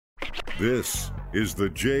This is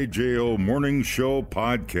the JJO Morning Show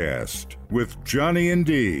podcast with Johnny and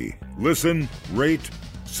D. Listen, rate,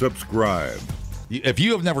 subscribe. If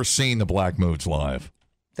you have never seen the Black Moods live,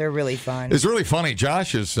 they're really fun. It's really funny.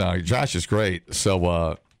 Josh is great.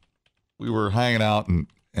 So we were hanging out, and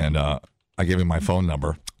I gave him my phone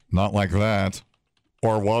number. Not like that,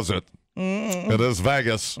 or was it? It is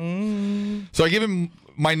Vegas. So I give him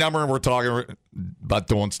my number, and we're talking about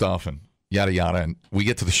doing stuff and yada yada. And we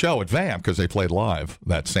get to the show at Vamp because they played live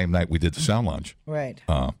that same night we did the Sound Lounge. Right.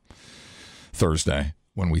 Thursday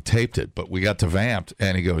when we taped it, but we got to Vamped,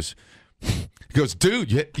 and he goes,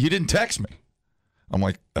 dude, you didn't text me. I'm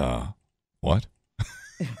like, what?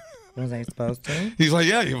 Was I supposed to? He's like,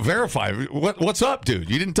 yeah, you verify. What's up, dude?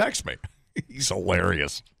 You didn't text me. He's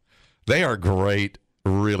hilarious. They are great,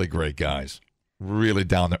 really great guys. Really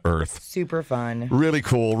down to earth. Super fun. Really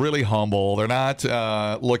cool, really humble. They're not,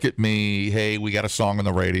 look at me, hey, we got a song on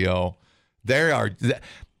the radio. They are,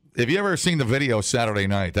 have you ever seen the video Saturday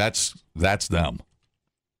night? That's them.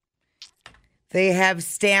 They have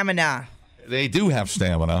stamina. They do have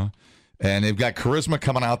stamina, and they've got charisma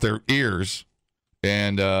coming out their ears,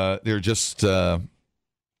 and they're just,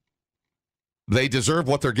 they deserve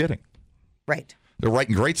what they're getting. Right. They're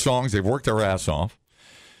writing great songs. They've worked their ass off.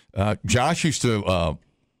 Josh used to,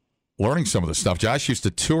 learning some of the stuff, Josh used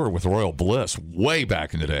to tour with Royal Bliss way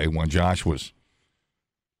back in the day when Josh was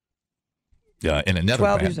in another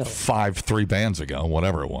band, 3 bands ago,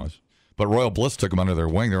 whatever it was. But Royal Bliss took them under their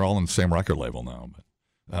wing. They're all on the same record label now.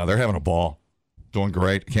 But they're having a ball. Doing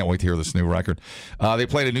great. Can't wait to hear this new record. They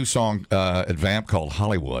played a new song at Vamp called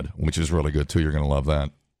Hollywood, which is really good, too. You're going to love that.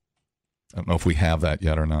 I don't know if we have that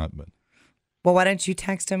yet or not, but. Well, why don't you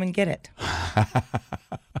text him and get it?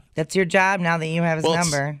 That's your job now that you have his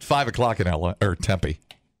number. It's 5 o'clock in LA, or Tempe.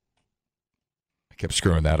 I kept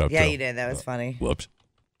screwing that up. Yeah, too. you did. That was funny. Whoops.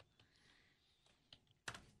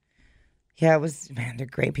 Yeah, it was, man, they're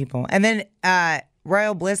great people. And then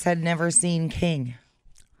Royal Bliss had never seen King.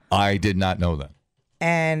 I did not know that.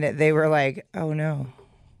 And they were like, oh, no.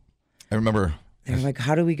 I remember. They were like,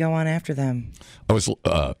 how do we go on after them? I was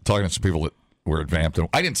talking to some people that were at Vamp.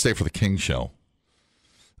 I didn't stay for the King show.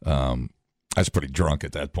 I was pretty drunk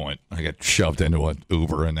at that point. I got shoved into an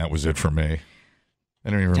Uber, and that was it for me. I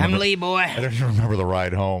don't even remember. Time to leave, boy. I don't even remember the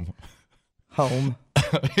ride home. Home.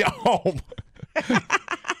 Yeah, home.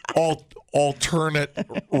 Alternate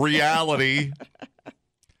reality.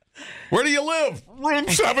 Where do you live? Room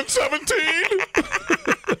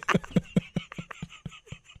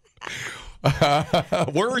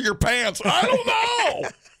 717. Where are your pants? I don't know.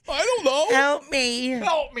 Help me.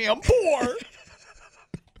 I'm poor.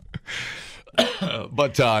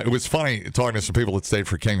 But it was funny talking to some people that stayed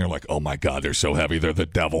for King. They're like, oh, my God, they're so heavy. They're the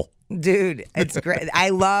devil. Dude, it's great. I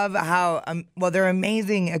love how, they're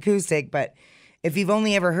amazing acoustic, but if you've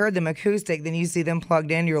only ever heard them acoustic, then you see them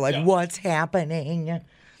plugged in, you're like, What's happening?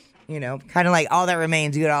 You know, kind of like All That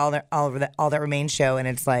Remains. You go to All That Remains show, and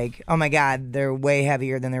it's like, oh, my God, they're way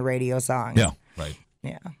heavier than their radio songs. Yeah, right.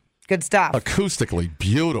 Yeah. Good stuff. Acoustically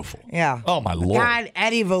beautiful. Yeah. Oh, my Lord. God,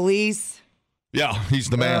 Eddie Valise. Yeah, he's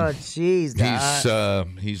the man. Oh, jeez.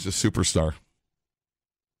 He's a superstar.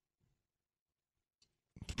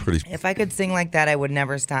 Pretty. If I could sing like that, I would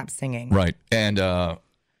never stop singing. Right. And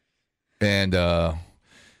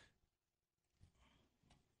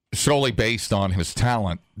solely based on his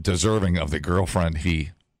talent, deserving of the girlfriend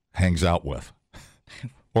he hangs out with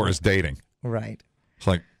or is dating. Right. It's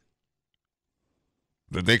like,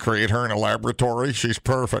 did they create her in a laboratory? She's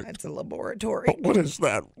perfect. It's a laboratory. But what is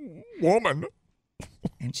that woman?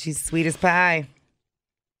 And she's sweet as pie.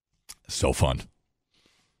 So fun.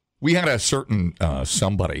 We had a certain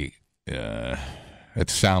somebody at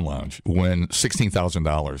Sound Lounge win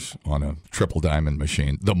 $16,000 on a triple diamond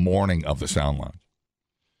machine the morning of the Sound Lounge.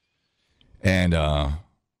 And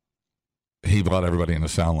he bought everybody in the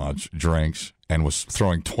Sound Lounge drinks and was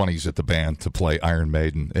throwing 20s at the band to play Iron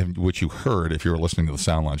Maiden, which you heard if you were listening to the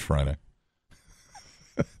Sound Lounge Friday.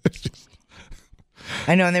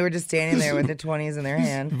 I know, and they were just standing there with the 20s in their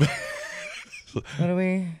hand. What are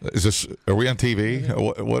we? Are we on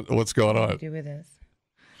TV? What's going on? What do we do with this?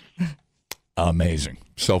 Amazing.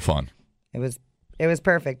 So fun. It was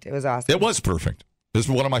perfect. It was awesome. It was perfect. This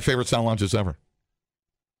is one of my favorite Sound Lounges ever.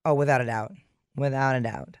 Oh, without a doubt. Without a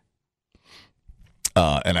doubt.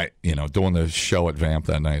 And doing the show at Vamp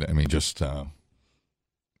that night, I mean,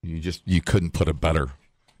 you couldn't put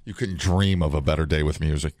you couldn't dream of a better day with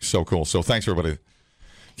music. So cool. So thanks everybody that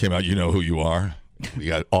came out. You know who you are. We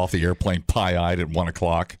got off the airplane pie-eyed at 1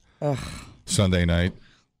 o'clock Sunday night.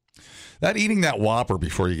 That eating that Whopper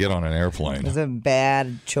before you get on an airplane. It's a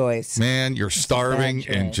bad choice. Man, you're starving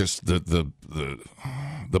and just the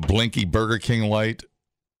blinky Burger King light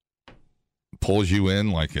pulls you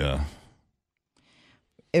in like a.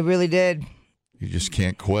 It really did. You just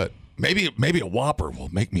can't quit. Maybe a Whopper will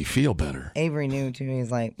make me feel better. Avery knew too.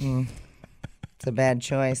 He's like, it's a bad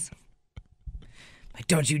choice. Like,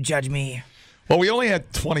 don't you judge me. Well, we only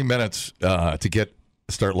had 20 minutes to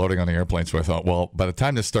start loading on the airplane, so I thought, well, by the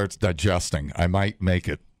time this starts digesting, I might make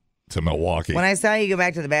it to Milwaukee. When I saw you go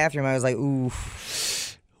back to the bathroom, I was like, ooh.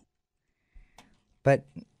 But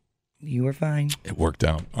you were fine. It worked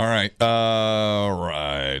out. All right.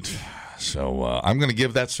 So I'm going to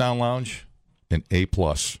give that Sound Lounge an A+.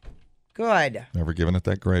 Good. Never given it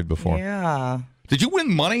that grade before. Yeah. Did you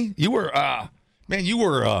win money? You were,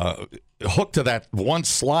 hooked to that one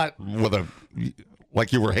slot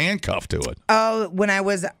like you were handcuffed to it. Oh, when I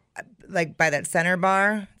was like by that center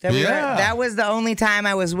bar, that was the only time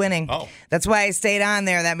I was winning. Oh. That's why I stayed on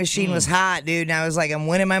there. That machine was hot, dude. And I was like, I'm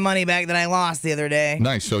winning my money back that I lost the other day.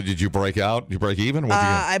 Nice. So did you break out? You break even? What'd you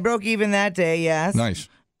get? I broke even that day, yes. Nice.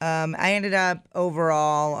 I ended up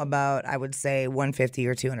overall about, I would say, 150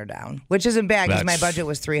 or 200 down, which isn't bad because my budget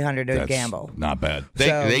was 300 to gamble. Not bad.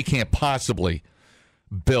 They can't possibly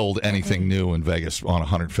build anything new in Vegas on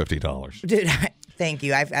 $150. Dude, thank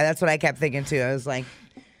you. That's what I kept thinking too. I was like,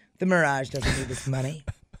 the Mirage doesn't need this money.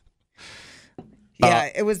 Yeah,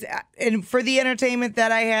 it was, and for the entertainment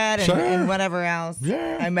that I had and whatever else,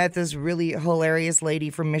 I met this really hilarious lady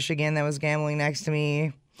from Michigan that was gambling next to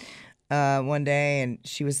me one day, and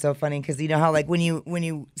she was so funny because you know how like when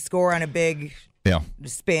you score on a big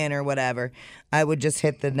spin or whatever, I would just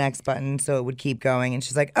hit the next button so it would keep going, and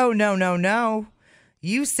she's like, "Oh no.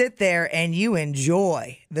 You sit there and you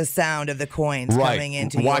enjoy the sound of the coins coming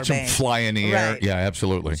into your bank. Watch them fly in the air. Right. Yeah,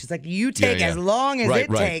 absolutely. She's like, you take as long as it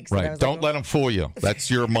takes. Right. Don't let them fool you. That's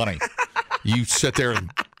your money. You sit there and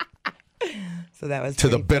so that was to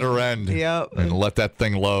the bitter end and let that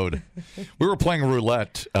thing load. We were playing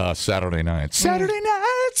roulette Saturday night. Saturday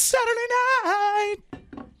night.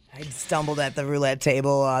 I stumbled at the roulette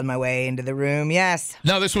table on my way into the room. Yes.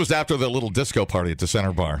 No, this was after the little disco party at the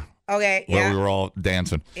Center Bar. Okay, where we were all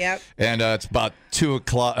dancing. Yep. And it's about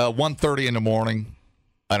 1:30 in the morning.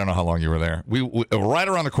 I don't know how long you were there. We right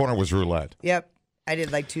around the corner was roulette. Yep. I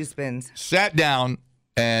did like 2 spins. Sat down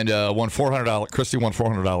and won $400. Christy won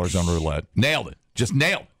 $400 on roulette. Nailed it. Just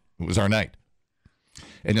nailed it. It was our night.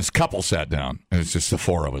 And this couple sat down. And it's just the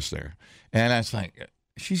 4 of us there. And I was like,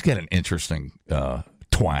 she's got an interesting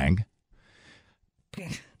twang.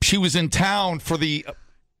 She was in town for the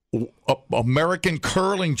American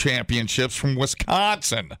Curling Championships from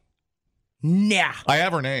Wisconsin. Nah. I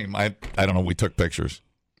have her name. I don't know. We took pictures.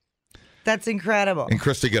 That's incredible. And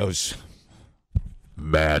Christy goes,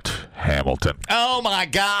 Matt Hamilton. Oh, my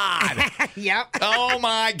God. Yep. Oh,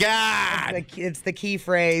 my God. It's the key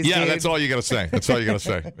phrase. Yeah, dude. That's all you got to say. That's all you got to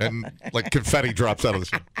say. And like confetti drops out of the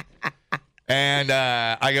screen. And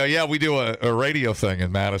I go, yeah, we do a radio thing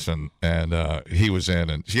in Madison, and he was in,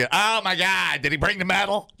 and she goes, oh my God, did he bring the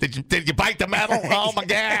medal? Did you bite the medal? Oh my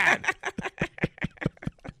God!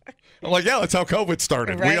 I'm like, yeah, that's how COVID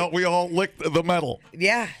started. Right? We all licked the medal.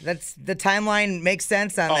 Yeah, that's the timeline makes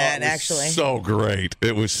sense on that. Actually, so great.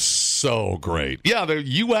 It was so great. Yeah, the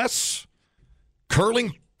U.S.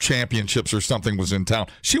 Curling Championships or something was in town.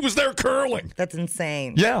 She was there curling. That's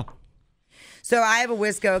insane. Yeah. So I have a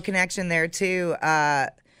Wisco connection there too.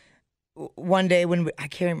 One day when I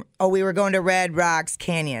can't remember, we were going to Red Rocks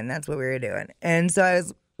Canyon. That's what we were doing. And so I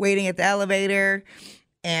was waiting at the elevator,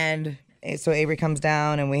 and so Avery comes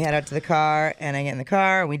down, and we head out to the car, and I get in the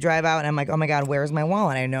car, and we drive out, and I'm like, oh my God, where's my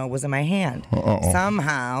wallet? I know it was in my hand.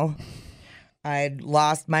 Somehow I'd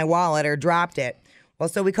lost my wallet or dropped it. Well,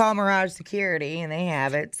 so we call Mirage Security, and they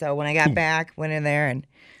have it. So when I got back, went in there, and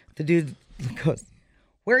the dude goes,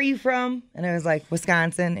 where are you from? And I was like,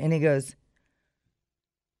 Wisconsin. And he goes,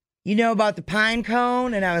 you know about the pine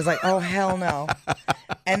cone? And I was like, oh, hell no.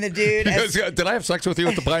 And the dude... He goes, did I have sex with you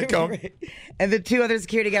at the pine cone? Right. And the 2 other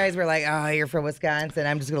security guys were like, oh, you're from Wisconsin.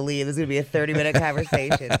 I'm just going to leave. This is going to be a 30-minute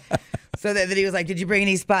conversation. So then he was like, did you bring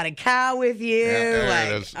any spotted cow with you?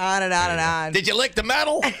 On and on and on. Did you lick the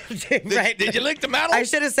medal? Right. Did you lick the medal? I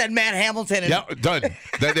should have said Matt Hamilton. Yeah, done.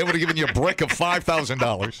 They would have given you a brick of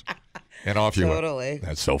 $5,000. And off you went. Totally.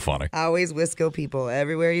 That's so funny. Always Wisco people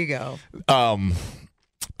everywhere you go.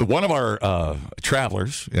 One of our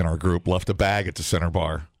travelers in our group left a bag at the Center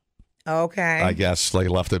Bar. Okay. I guess they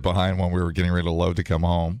left it behind when we were getting ready to load to come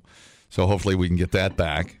home. So hopefully we can get that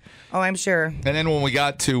back. Oh, I'm sure. And then when we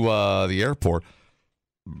got to the airport,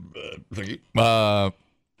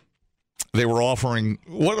 they were offering.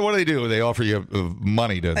 What do they do? They offer you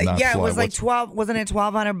money to not yeah, fly. it was like 12. Wasn't it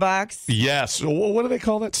 $1,200? Yes. What do they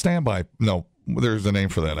call that? Standby? No, there's a name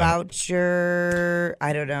for that. Voucher.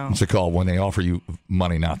 I don't know. What's it called when they offer you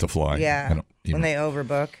money not to fly? Yeah, when they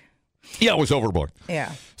overbook. Yeah, it was overbooked.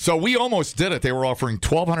 Yeah. So we almost did it. They were offering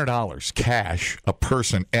 $1,200 cash a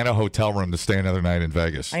person and a hotel room to stay another night in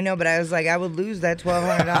Vegas. I know, but I was like, I would lose that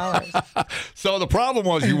 $1,200. So the problem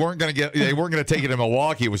was they weren't going to take it to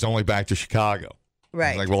Milwaukee. It was only back to Chicago.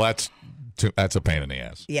 Right. Like, well, that's a pain in the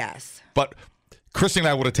ass. Yes. But Christy and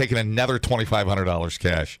I would have taken another $2,500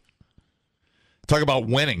 cash. Talk about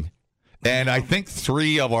winning. And I think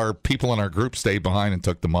 3 of our people in our group stayed behind and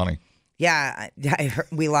took the money. Yeah, I heard,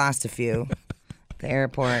 we lost a few at the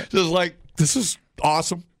airport. Just like, this is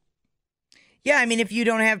awesome. Yeah, I mean, if you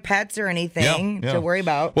don't have pets or anything to worry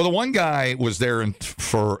about. Well, the one guy was there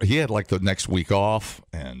he had like the next week off,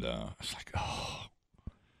 and I was like, oh.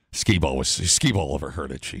 Skee-Ball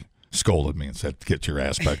overheard it. She scolded me and said, get your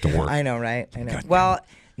ass back to work. I know, right? I know. Well,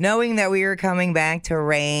 knowing that we were coming back to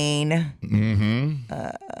rain,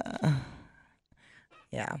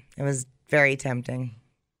 yeah, it was very tempting.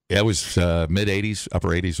 Yeah, it was mid-80s, upper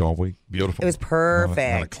 80s all week. Beautiful. It was perfect.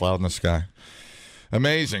 Not a cloud in the sky.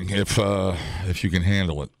 Amazing if you can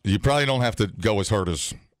handle it. You probably don't have to go as hard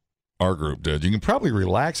as our group did. You can probably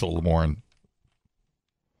relax a little more, and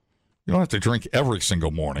you don't have to drink every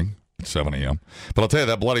single morning at 7 a.m. But I'll tell you,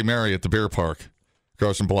 that Bloody Mary at the beer park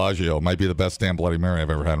across from Bellagio might be the best damn Bloody Mary I've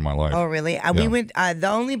ever had in my life. Oh, really? Yeah. We went. The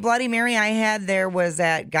only Bloody Mary I had there was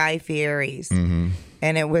at Guy Fieri's. Mm-hmm.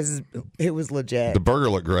 And it was legit. The burger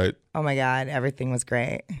looked great. Oh, my God. Everything was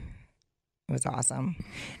great. It was awesome.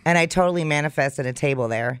 And I totally manifested a table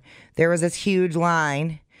there. There was this huge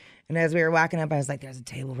line. And as we were walking up, I was like, there's a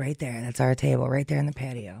table right there. That's our table right there in the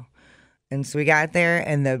patio. And so we got there,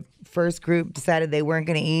 and the first group decided they weren't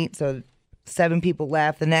going to eat. So 7 people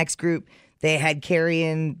left. The next group, they had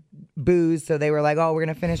carry-in booze. So they were like, oh, we're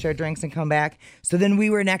going to finish our drinks and come back. So then we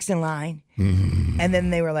were next in line. Mm-hmm. And then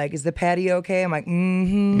they were like, is the patio okay? I'm like,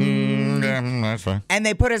 mm-hmm. Yeah, that's fine. And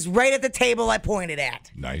they put us right at the table I pointed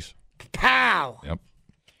at. Nice. Pow! Yep.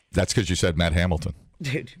 That's because you said Matt Hamilton.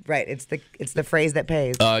 Dude, right. It's the phrase that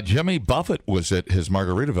pays. Jimmy Buffett was at his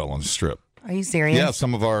Margaritaville on the Strip. Are you serious? Yeah,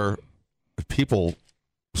 some of our people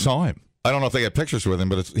saw him. I don't know if they got pictures with him,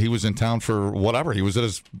 but he was in town for whatever. He was at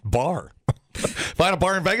his bar. If I had a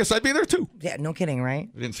bar in Vegas, I'd be there too. Yeah, no kidding, right?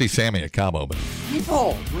 I didn't see Sammy at Cabo, but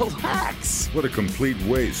People, relax. What a complete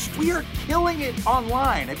waste We are killing it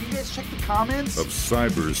online. Have you guys checked the comments? of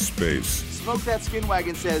cyberspace. Smoke That Skin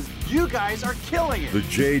Wagon says, you guys are killing it. The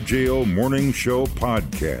JJO Morning Show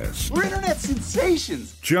Podcast. We're internet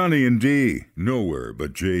sensations. Johnny and D, nowhere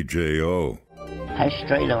but JJO. How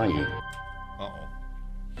straight are you? uh-oh.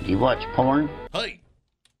 Do you watch porn? Hey.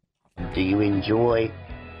 Do you enjoy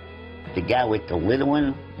the guy with the little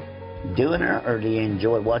one doing her, or do you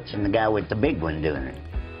enjoy watching the guy with the big one doing it?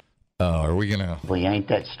 Are we gonna, Well, you ain't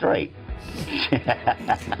that straight.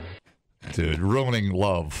 dude, ruining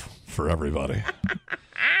love for everybody?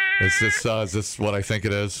 Is this what I think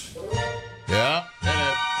it is? Yeah.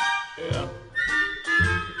 Yeah.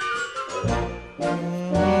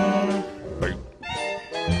 Wait.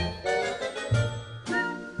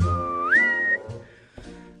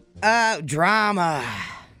 Drama.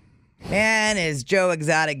 Man, is Joe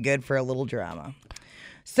Exotic good for a little drama?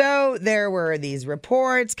 So there were these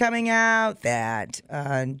reports coming out that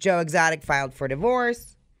Joe Exotic filed for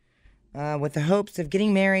divorce with the hopes of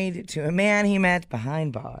getting married to a man he met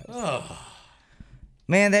behind bars. Oh.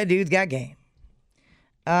 Man, that dude's got game.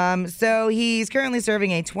 So he's currently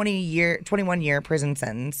serving a 21-year prison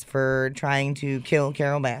sentence for trying to kill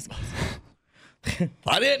Carol Baskins.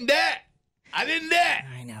 I didn't do it.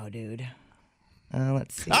 I know, dude.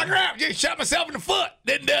 Let's see. I grabbed you, shot myself in the foot.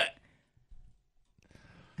 Didn't do it.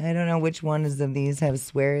 I don't know which ones of these have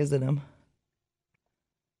swears in them.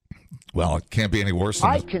 Well, it can't be any worse than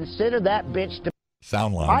I the consider that bitch to...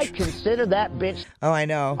 Sound I Lounge. consider that bitch... Oh, I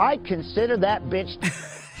know. I consider that bitch...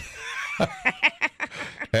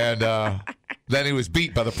 And then he was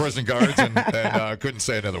beat by the prison guards and couldn't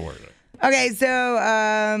say another word. Okay,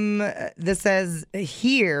 so this says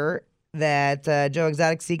here that Joe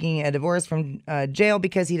Exotic seeking a divorce from jail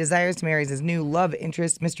because he desires to marry his new love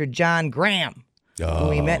interest, Mr. John Graham,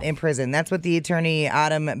 who he met in prison. That's what the attorney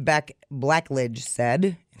Autumn Blackledge said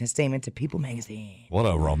in a statement to People magazine. What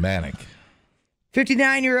a romantic.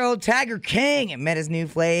 59-year-old Tiger King met his new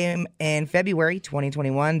flame in February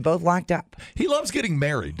 2021, both locked up. He loves getting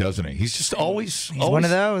married, doesn't he? He's just always one of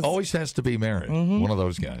those. Always has to be married. One of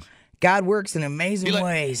those guys. God works in amazing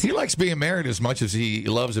ways. He likes being married as much as he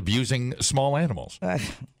loves abusing small animals.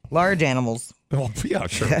 Large animals. Well, yeah,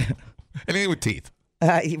 sure. Anything with teeth.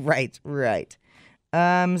 Right.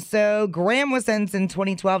 So Graham was sentenced in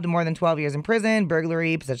 2012 to more than 12 years in prison,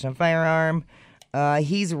 burglary, possession of firearm.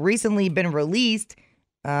 He's recently been released,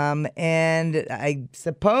 and I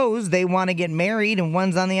suppose they want to get married, and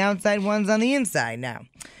one's on the outside, one's on the inside now.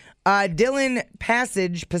 Dylan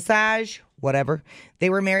Passage, whatever. They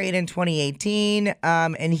were married in 2018,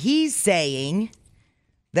 and he's saying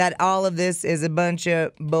that all of this is a bunch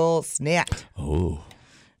of bull snot. Oh.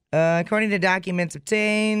 According to documents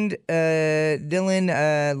obtained,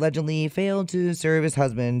 Dylan allegedly failed to serve his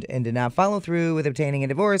husband and did not follow through with obtaining a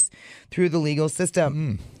divorce through the legal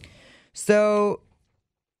system. So,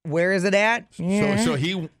 where is it at? Yeah. So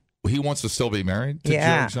he wants to still be married to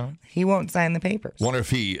Joe Exotic? He won't sign the papers. Wonder if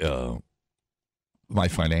he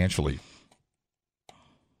might financially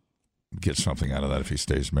get something out of that if he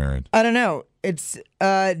stays married. I don't know. It's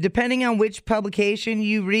depending on which publication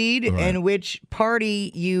you read and which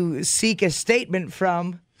party you seek a statement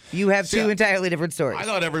from, you have two entirely different stories. I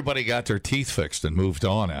thought everybody got their teeth fixed and moved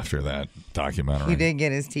on after that documentary. He did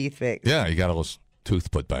get his teeth fixed. Yeah, he got all his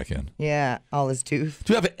tooth put back in. Yeah, all his tooth.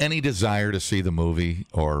 Do you have any desire to see the movie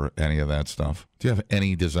or any of that stuff? Do you have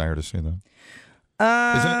any desire to see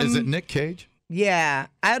that? Is it Nick Cage? Yeah,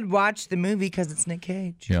 I'd watch the movie because it's Nick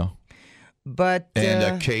Cage. Yeah. But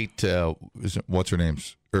and Kate, what's her name?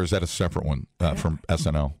 Or is that a separate one from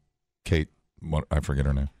SNL? Kate, I forget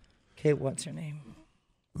her name. Kate, what's her name?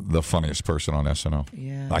 The funniest person on SNL.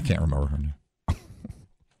 Yeah. I can't remember her name.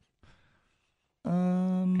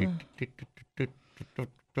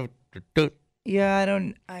 Yeah, I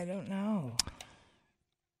don't know.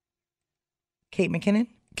 Kate McKinnon?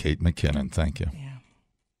 Kate McKinnon, thank you. Yeah.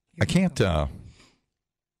 I can't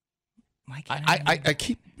I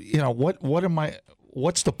keep,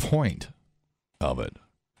 what's the point of it?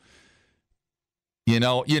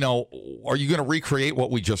 Are you going to recreate what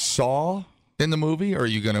we just saw in the movie? Or are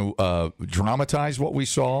you going to dramatize what we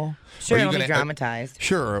saw? Sure, it'll be dramatized.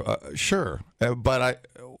 Sure. But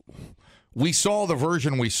we saw the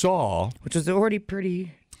version we saw. Which was already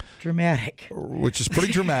pretty dramatic. Which is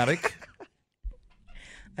pretty dramatic.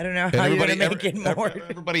 I don't know how you're going to make it more.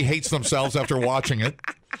 Everybody hates themselves after watching it.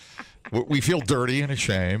 We feel dirty and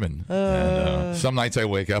ashamed, and some nights I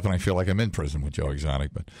wake up and I feel like I'm in prison with Joe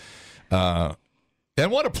Exotic. But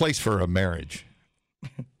and what a place for a marriage!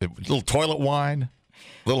 A little toilet wine,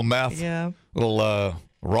 little meth, little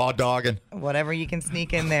raw dogging, whatever you can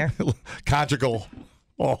sneak in there. Conjugal.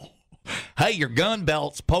 Oh, hey, your gun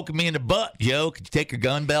belt's poking me in the butt, Joe. Could you take your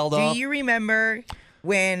gun belt off? Do you remember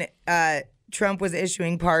when Trump was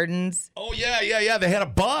issuing pardons? Oh yeah. They had a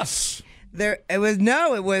bus. It was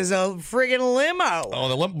a friggin' limo.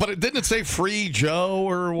 Oh, but it didn't say free Joe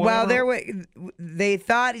or whatever. Well, they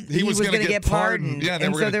thought he was going to get pardoned. Yeah,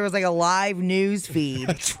 and so there was like a live news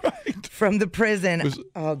feed from the prison. It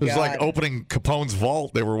was like opening Capone's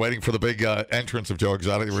vault. They were waiting for the big entrance of Joe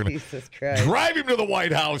Exotic. They were going Jesus Christ. Drive him to the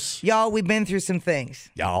White House. Y'all, we've been through some things.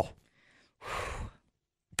 Y'all.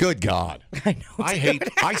 Good God. I know.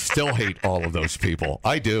 I still hate all of those people.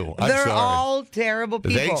 I do. I'm They're sorry. all terrible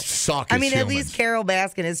people. They suck as I mean, humans. at least Carol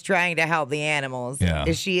Baskin is trying to help the animals. Yeah.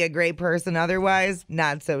 Is she a great person otherwise?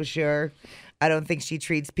 Not so sure. I don't think she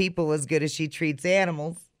treats people as good as she treats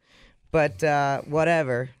animals. But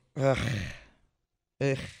whatever. Ugh.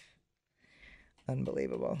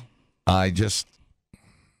 Unbelievable. Yeah.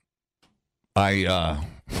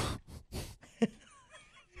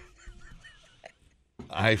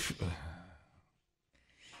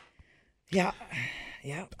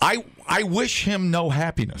 I wish him no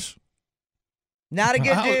happiness. Not a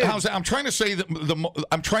good dude. I'm trying to say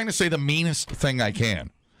the meanest thing I can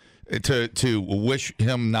to wish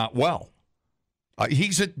him not well.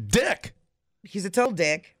 He's a dick. He's a total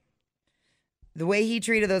dick. The way he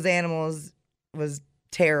treated those animals was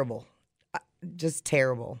terrible. Just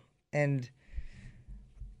terrible. And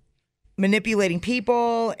manipulating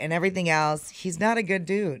people and everything else. He's not a good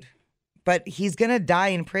dude. But he's going to die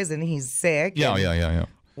in prison. He's sick. Yeah.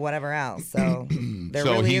 Whatever else. So there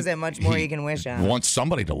really isn't much more you can wish on. Wants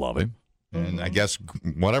somebody to love him. And I guess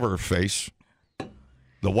whatever face,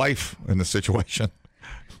 the wife in the situation.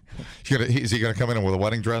 Is he going to come in with a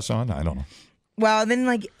wedding dress on? I don't know. Well,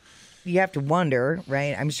 then, you have to wonder,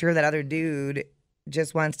 right? I'm sure that other dude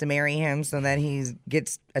just wants to marry him so that he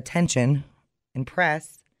gets attention and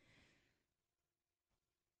press.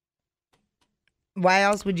 Why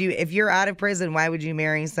else would you, if you're out of prison, why would you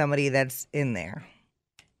marry somebody that's in there?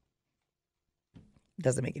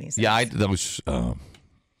 Doesn't make any sense. Yeah,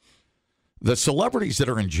 the celebrities that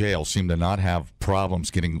are in jail seem to not have problems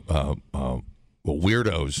getting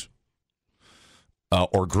weirdos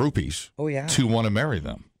or groupies to want to marry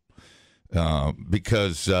them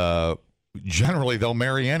because generally they'll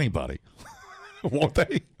marry anybody, won't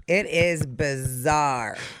they? It is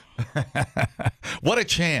bizarre. What a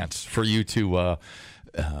chance for you to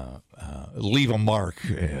leave a mark,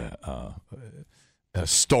 a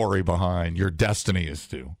story behind. Your destiny is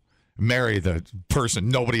to marry the person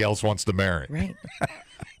nobody else wants to marry. Right.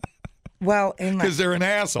 Well, and because they're an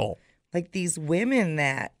asshole. Like these women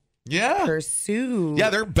that pursue. Yeah,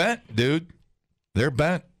 they're bent, dude. They're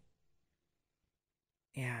bent.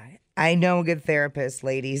 Yeah. I know a good therapist,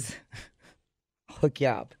 ladies. Hook you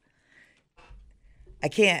up. I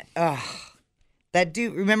can't. That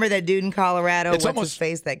dude, remember that dude in Colorado? What's his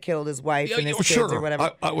face that killed his wife and his kids or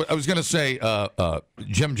whatever? I was going to say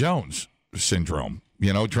Jim Jones syndrome.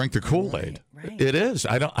 You know, drink the Kool-Aid. Right. It is.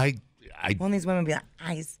 Well, these women be like,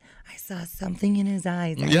 I saw something in his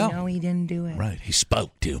eyes. I know he didn't do it. Right. He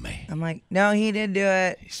spoke to me. I'm like, no, he did do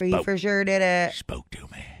it. He for sure did it. He spoke to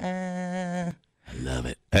me. I love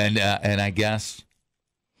it. And I guess,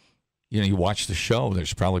 you watch the show.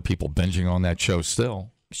 There's probably people binging on that show still.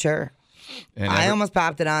 Sure. And I almost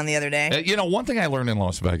popped it on the other day. One thing I learned in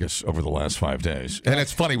Las Vegas over the last 5 days, and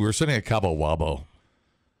it's funny, we were sitting at Cabo Wabo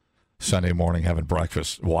Sunday morning having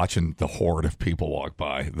breakfast, watching the horde of people walk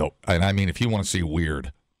by. And I mean, if you want to see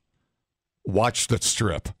weird, watch the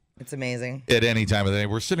Strip. It's amazing. At any time of the day.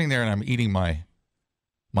 We're sitting there and I'm eating my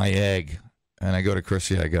egg, and I go to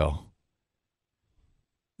Chrissy, I go,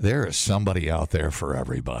 there is somebody out there for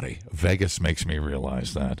everybody. Vegas makes me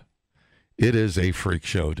realize that. It is a freak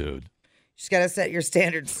show, dude. You just got to set your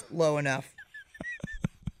standards low enough.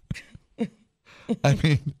 I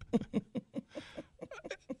mean,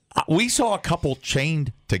 we saw a couple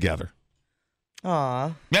chained together.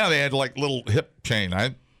 Aw. Yeah, they had like little hip chain.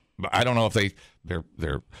 I don't know if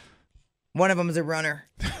they're. One of them is a runner.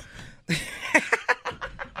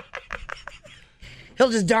 He'll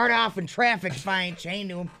just dart off in traffic if I ain't chained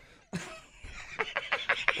to him.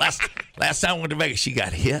 Last time I went to Vegas, she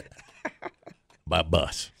got hit by a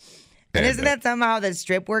bus. And isn't that somehow the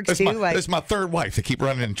Strip works too? It's my third wife to keep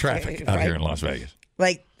running in traffic out here in Las Vegas.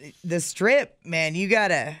 Like the Strip, man, you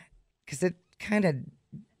gotta, because it kind of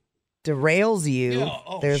derails you. Yeah,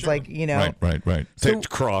 There's sure. like, Right. So,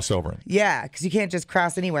 cross over. Yeah, because you can't just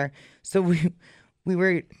cross anywhere. So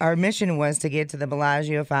our mission was to get to the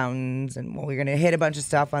Bellagio fountains, and we were going to hit a bunch of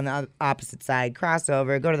stuff on the opposite side, cross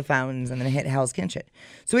over, go to the fountains, and then hit Hell's Kitchen.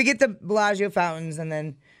 So we get the Bellagio fountains, and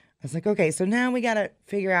then I was like, okay, so now we got to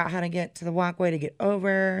figure out how to get to the walkway to get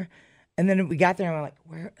over. And then we got there, and we're like,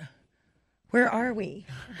 where are we?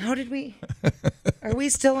 How did we? Are we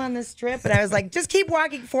still on this Strip? And I was like, just keep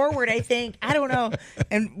walking forward, I think. I don't know.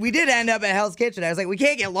 And we did end up at Hell's Kitchen. I was like, we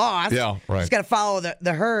can't get lost. Yeah, right. Just got to follow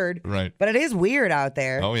the herd. Right. But it is weird out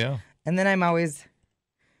there. Oh, yeah. And then I'm always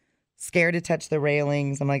scared to touch the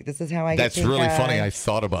railings. I'm like, this is how I get That's to really touch. funny. I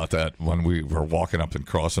thought about that when we were walking up and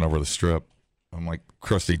crossing over the Strip. I'm like,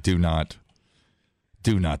 Christy, do not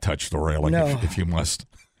touch the railing if you must.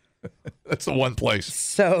 That's the one place.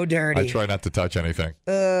 So dirty. I try not to touch anything.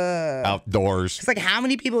 Outdoors. It's like, how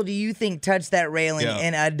many people do you think touch that railing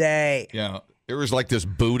in a day? Yeah. There was like this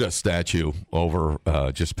Buddha statue over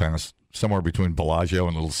just past somewhere between Bellagio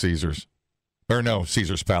and Little Caesars. Or no,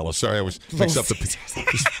 Caesar's Palace. Sorry, I always mix up the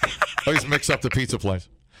pizza place.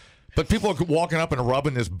 But people are walking up and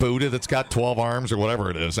rubbing this Buddha that's got 12 arms or whatever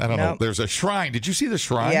it is. I don't know. There's a shrine. Did you see the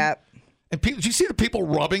shrine? Yeah. And did you see the people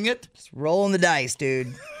rubbing it? Just rolling the dice,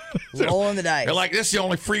 dude. Rolling the dice. They're like, this is the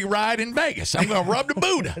only free ride in Vegas. I'm going to rub the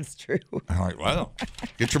Buddha. That's true. I'm like, well,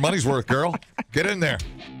 get your money's worth, girl. Get in there.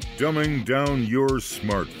 Dumbing down your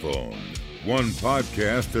smartphone. One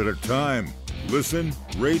podcast at a time. Listen,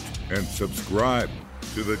 rate, and subscribe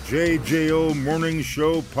to the JJO Morning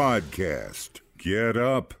Show podcast. Get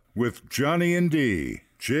up with Johnny and D.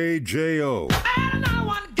 JJO. Another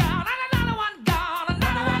one gone, another one gone,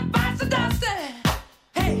 another one bites the dust.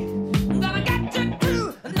 Hey, I'm gonna get you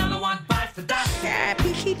too. Another one bites the dust.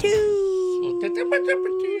 Happy too. Who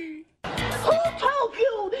told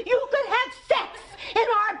you you could have sex in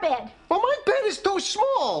our bed? Well, my bed is too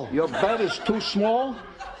small. Your bed is too small?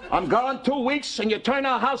 I'm gone 2 weeks and you turn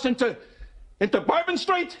our house into Bourbon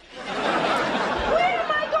Street? Where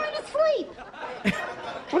am I going to sleep?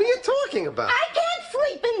 What are you talking about? I can't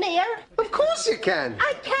sleep in there. Of course you can.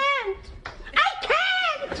 I can't.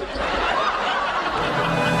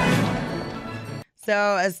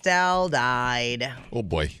 So Estelle died. Oh,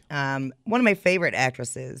 boy. One of my favorite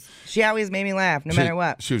actresses. She always made me laugh, no matter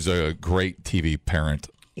what. She was a great TV parent.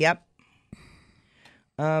 Yep.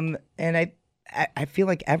 And I feel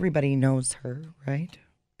like everybody knows her, right?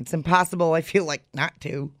 It's impossible, I feel like, not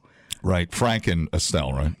to. Right. Frank and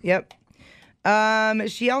Estelle, right? Yep.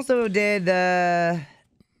 She also did the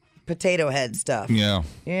Potato Head stuff. Yeah.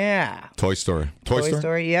 Yeah. Toy Story. Toy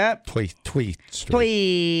Story, yep. Toy Story.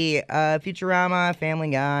 Toy, Futurama, Family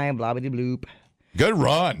Guy, blah, blah, bloop. Good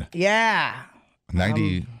run. Yeah.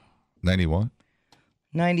 90, 91?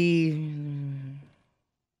 90.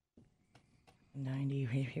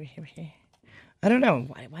 I don't know.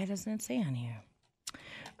 Why doesn't it say on here?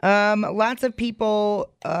 Lots of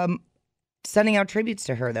people sending out tributes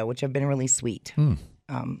to her, though, which have been really sweet.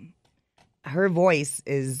 Her voice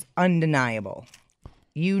is undeniable.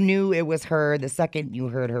 You knew it was her the second you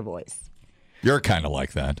heard her voice. You're kind of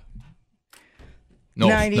like that. No,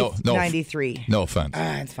 93. No offense.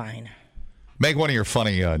 It's fine. Make one of your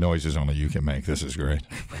funny noises only you can make. This is great.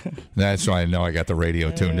 That's why I know I got the radio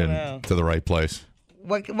tuned in to the right place.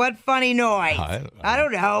 What funny noise? I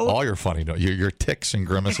don't know. All your funny noises. Your ticks and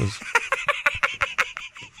grimaces.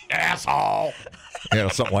 Asshole. Yeah,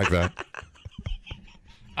 something like that.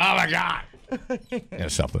 Oh, my God. Yeah,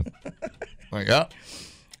 something. Like,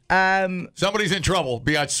 somebody's in trouble.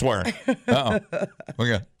 Biatch swearing. Uh-oh.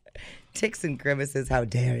 Okay. Ticks and grimaces, how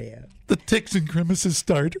dare you? The ticks and grimaces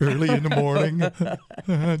start early in the morning.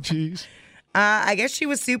 Jeez. I guess she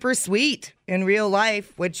was super sweet in real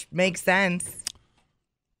life, which makes sense.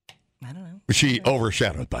 I don't know. She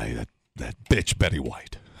overshadowed by that bitch Betty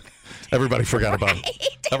White. Everybody forgot about her.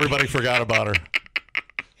 Everybody forgot about her.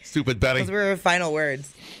 Stupid Betty. Those were her final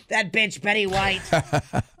words. That bitch Betty White.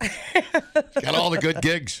 Got all the good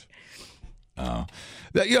gigs.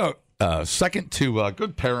 Second to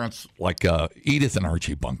good parents like Edith and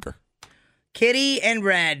Archie Bunker. Kitty and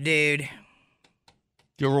Red, dude.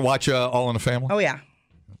 You ever watch All in the Family? Oh, yeah.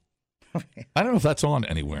 I don't know if that's on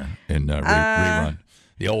anywhere in rerun.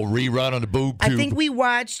 The old rerun on the boob tube. I think we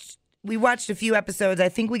watched a few episodes. I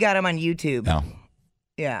think we got them on YouTube. No.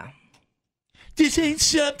 Yeah. This ain't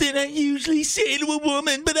something I usually say to a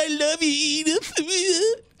woman, but I love you, Edith.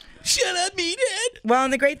 Shut up, Edith. Well,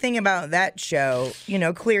 and the great thing about that show,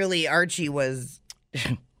 clearly Archie was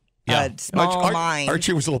a small mind.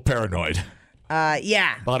 Archie was a little paranoid.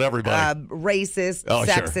 Yeah. About everybody. Racist,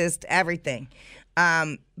 sexist, everything.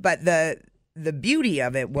 But the beauty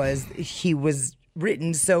of it was he was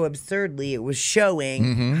written so absurdly. It was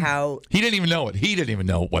showing how... He didn't even know it. He didn't even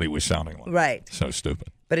know what he was sounding like. Right. So stupid.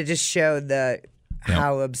 But it just showed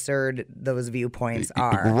how absurd those viewpoints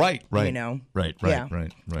are. Right. Right. Right.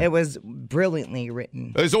 It was brilliantly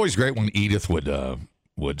written. It was always great when Edith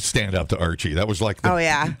would stand up to Archie. That was like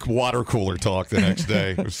the water cooler talk the next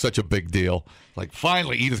day. It was such a big deal. Like,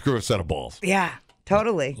 finally, Edith grew a set of balls. Yeah,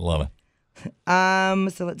 totally. Love it.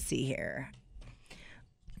 So let's see here.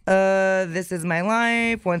 This Is My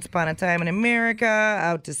Life, Once Upon a Time in America,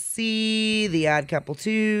 Out to Sea, The Odd Couple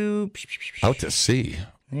 2. Out to Sea.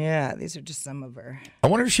 Yeah, these are just some of her. I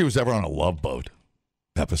wonder if she was ever on a Love Boat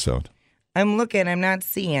episode. I'm looking, I'm not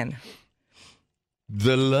seeing.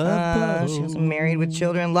 The Love Boat. She was Married with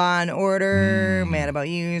Children, Law and Order, Mad About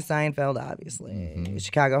You, Seinfeld, obviously,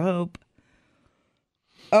 Chicago Hope.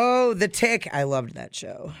 Oh, The Tick. I loved that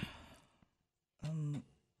show.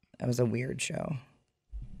 That was a weird show.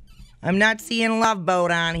 I'm not seeing Love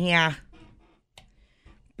Boat on here.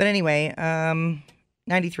 But anyway,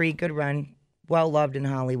 93, good run. Well loved in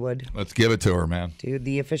Hollywood. Let's give it to her, man. Dude,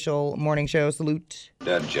 the official morning show salute.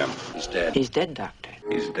 Dead, Jim. He's dead. He's dead, Doctor.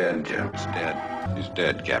 He's dead, Jim. He's dead. He's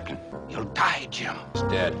dead, Captain. He'll die, Jim. He's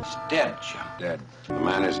dead. He's dead, Jim. Dead. The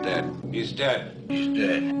man is dead. He's dead. He's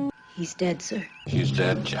dead. He's dead, sir. She's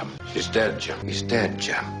dead, Jim. He's dead, Jim. He's dead,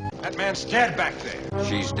 Jim. That man's dead back there.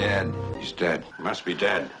 She's dead. He's dead. He must be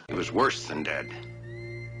dead. He was worse than dead.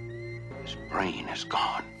 His brain is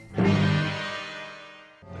gone.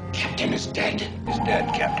 Captain is dead. He's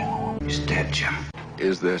dead, Captain. He's dead, Jim.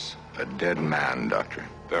 Is this a dead man, Doctor?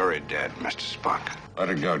 Very dead, Mr. Spock. Let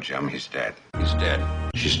her go, Jim. He's dead. He's dead.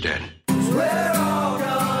 She's dead. We're all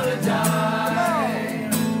gonna die.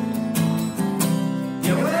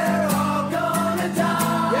 Yeah, we're all gonna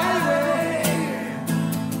die.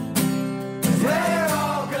 We're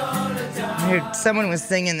all gonna die. I heard someone was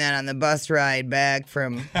singing that on the bus ride back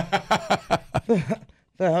from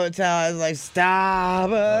the hotel. I was like,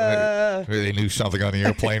 stop. They knew something on the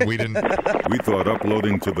airplane we didn't. We thought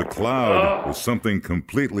uploading to the cloud was something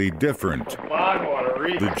completely different.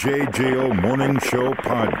 The JJO Morning Show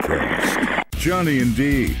Podcast. Johnny and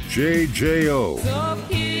D, JJO. So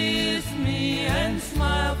kiss me and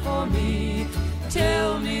smile for me.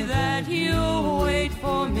 Tell me that you'll wait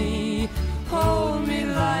for me. Hold me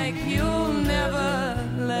like you'll never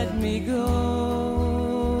let me go.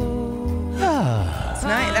 That's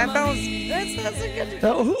nice. That's a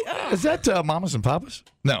good. Is that Mamas and Papas?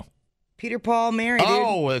 No. Peter, Paul, Mary, dude.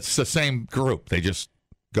 Oh, it's the same group. They just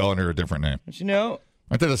go under a different name. Don't you know?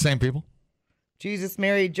 Aren't they the same people? Jesus,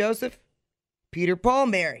 Mary, Joseph. Peter, Paul,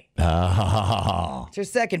 Mary. Oh. It's her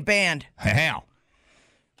second band. How?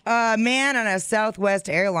 A man on a Southwest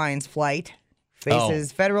Airlines flight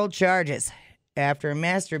faces federal charges after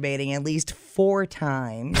masturbating at least 4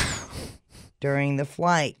 times during the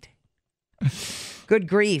flight. Good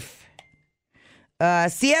grief.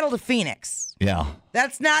 Seattle to Phoenix. Yeah.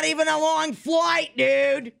 That's not even a long flight,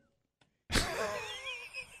 dude.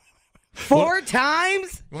 4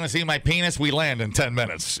 times? You want to see my penis? We land in 10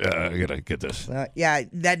 minutes. I got to get this. Yeah,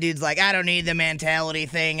 that dude's like, I don't need the mentality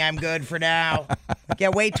thing. I'm good for now. Yeah,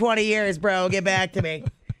 wait 20 years, bro. Get back to me.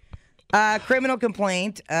 Criminal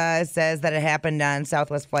complaint says that it happened on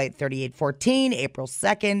Southwest Flight 3814, April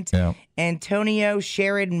 2nd. Yeah. Antonio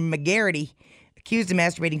Sheridan McGarity accused of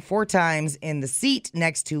masturbating 4 times in the seat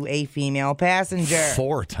next to a female passenger.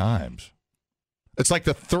 4 times? It's like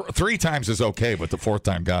the 3 times is okay, but the 4th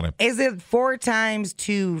time got him. Is it 4 times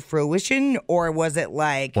to fruition, or was it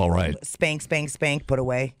like spank, spank, spank, put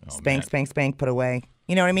away? Spank, spank, spank, put away.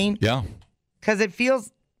 You know what I mean? Yeah. Because it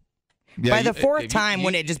feels... by the 4th time,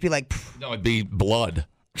 wouldn't it just be like... Pff. No, it'd be blood.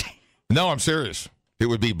 No, I'm serious. It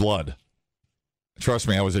would be blood. Trust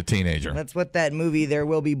me, I was a teenager. That's what that movie, There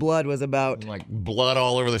Will Be Blood, was about. Like blood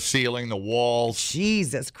all over the ceiling, the walls.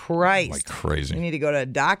 Jesus Christ. Like crazy. You need to go to a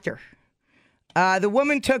doctor. The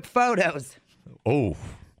woman took photos. Oh.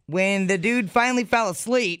 When the dude finally fell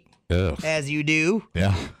asleep, as you do.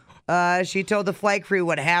 Yeah. She told the flight crew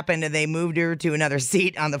what happened, and they moved her to another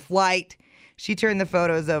seat on the flight. She turned the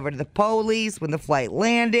photos over to the police when the flight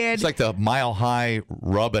landed. It's like the Mile High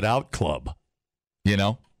Rub It Out Club. You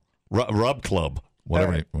know? Rub Club.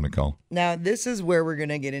 Whatever you want to call it. Now, this is where we're going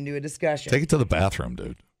to get into a discussion. Take it to the bathroom,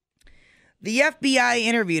 dude. The FBI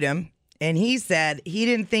interviewed him, and he said he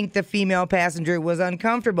didn't think the female passenger was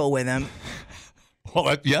uncomfortable with him.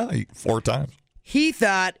 Well, 4 times. He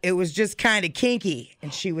thought it was just kind of kinky,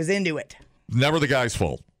 and she was into it. Never the guy's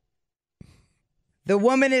fault. The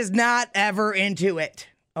woman is not ever into it,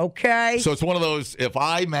 okay? So it's one of those, if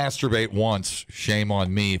I masturbate once, shame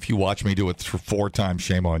on me. If you watch me do it for 4 times,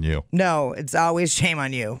 shame on you. No, it's always shame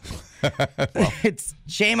on you. It's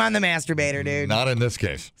shame on the masturbator, dude. Not in this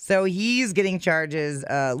case. So he's getting charges,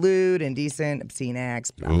 lewd, indecent, obscene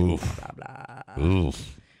acts, blah, blah, blah, blah.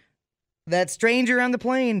 Oof. That stranger on the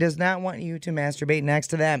plane does not want you to masturbate next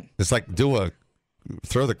to them. It's like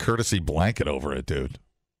throw the courtesy blanket over it, dude.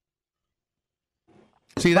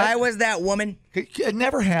 See, if I was that woman. It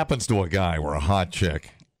never happens to a guy where a hot chick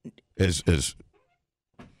is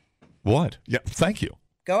what? Yeah, thank you.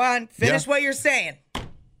 Go on, finish what you're saying.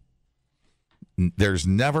 There's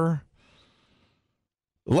never.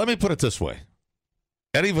 Let me put it this way.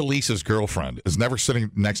 Eddie Valise's girlfriend is never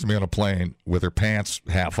sitting next to me on a plane with her pants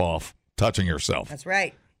half off, touching herself. That's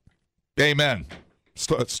right. Amen.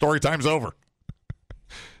 Story time's over.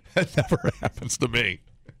 That never happens to me.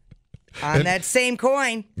 On that same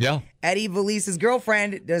coin, Eddie Valise's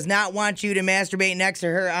girlfriend does not want you to masturbate next to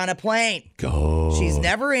her on a plane. Go. She's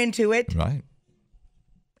never into it. Right.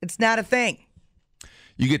 It's not a thing.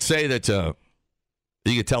 You could say that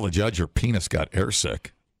you could tell the judge her penis got airsick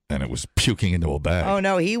and it was puking into a bag. Oh,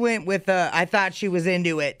 no. He went with, I thought she was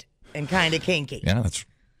into it and kind of kinky. Yeah, that's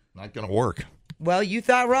not going to work. Well, you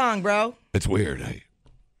thought wrong, bro. It's weird.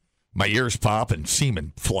 My ears pop and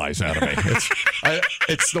semen flies out of me.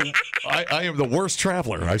 I am the worst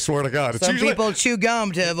traveler. I swear to God. Some people chew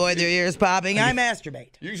gum to avoid their ears popping. I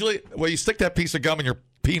masturbate. Usually, you stick that piece of gum in your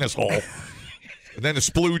penis hole, and then the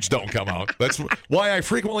splooge don't come out. That's why I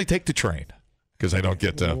frequently take the train, because I don't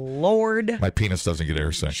get. Lord, my penis doesn't get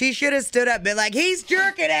airsick. She should have stood up and been like, "He's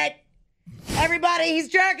jerking it, everybody! He's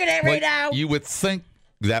jerking it right now." You would think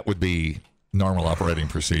that would be normal operating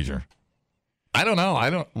procedure. I don't know.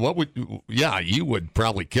 You would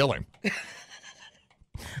probably kill him.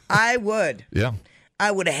 I would. Yeah. I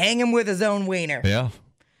would hang him with his own wiener. Yeah.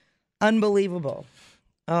 Unbelievable.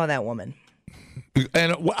 Oh, that woman.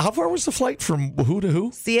 And how far was the flight from who to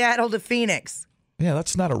who? Seattle to Phoenix. Yeah,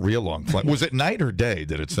 that's not a real long flight. Was it night or day,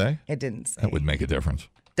 did it say? It didn't say. That would make a difference.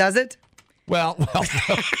 Does it? Well,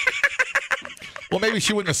 maybe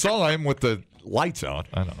she wouldn't have saw him with the lights out.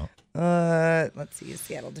 I don't know. Let's see,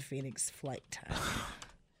 Seattle to Phoenix flight time.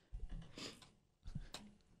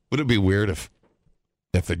 Would it be weird if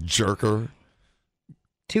the jerker?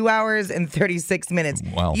 2 hours and 36 minutes.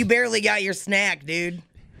 Wow. You barely got your snack, dude.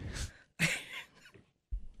 It'd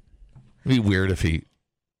be weird if he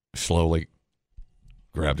slowly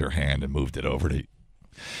grabbed her hand and moved it over to you.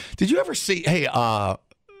 Did you ever see,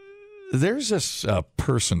 There's this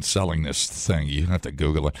person selling this thing. You have to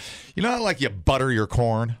Google it. You know how, like, you butter your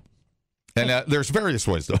corn? And there's various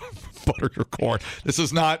ways to butter your corn. This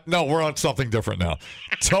is not, no, we're on something different now.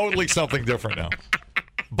 Totally something different now.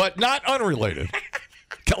 But not unrelated.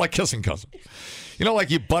 Like kissing cousins. You know, like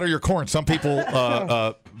you butter your corn. Some people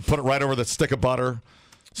put it right over the stick of butter.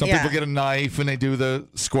 Some people get a knife and they do the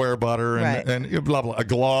square butter and blah, blah, a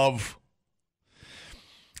glove.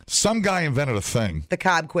 Some guy invented a thing. The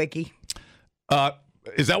Cobb Quickie.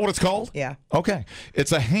 Is that what it's called? Yeah. Okay.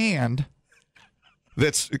 It's a hand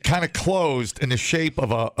that's kind of closed in the shape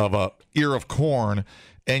of a ear of corn,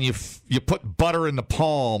 and you put butter in the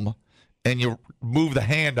palm, and you move the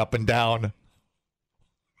hand up and down.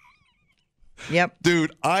 Yep.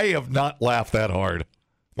 Dude, I have not laughed that hard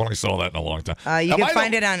when I saw that in a long time. You can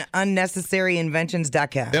find it on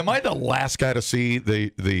unnecessaryinventions.com. Am I the last guy to see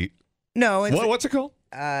the No. It's, what's it called?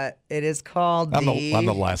 It is called I'm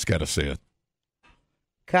the last guy to see it.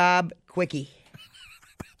 Cobb Quickie.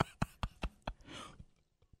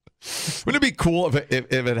 Wouldn't it be cool if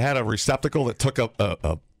it had a receptacle that took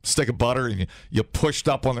a stick of butter and you pushed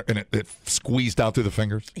up on it and it squeezed out through the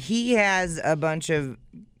fingers? He has a bunch of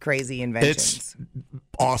crazy inventions. It's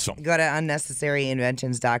awesome. Go to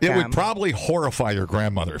unnecessaryinventions.com. It would probably horrify your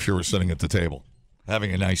grandmother if you were sitting at the table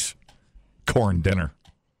having a nice corn dinner.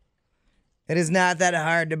 It is not that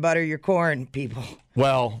hard to butter your corn, people.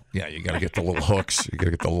 Well, yeah, you got to get the little hooks. You got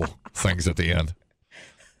to get the little things at the end.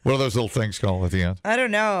 What are those little things called at the end? I don't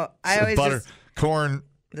know. I always butter, corn.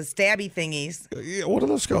 The stabby thingies. Yeah, what are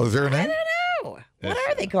those called? Is there a name? I don't know. What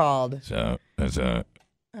are they called? So there's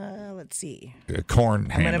let's see. Corn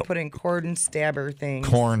handle. I'm going to put in cordon stabber things.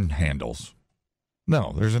 Corn handles.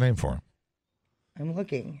 No, there's a name for them. I'm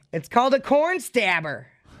looking. It's called a corn stabber.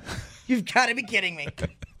 You've got to be kidding me.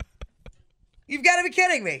 You've got to be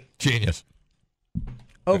kidding me. Genius.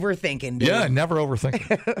 Overthinking, dude. Yeah, never overthink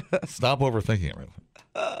it. Stop overthinking it.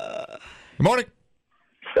 Good morning.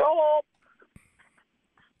 Hello.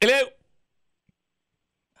 Hello.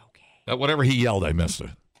 Okay. Whatever he yelled, I missed it.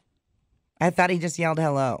 I thought he just yelled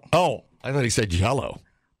hello. Oh, I thought he said Jell-O.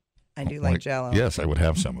 I do like Jell-O. Yes, I would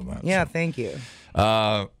have some of that. Yeah, thank you.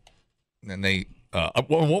 And they,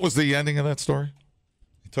 what was the ending of that story?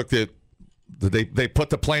 He took they put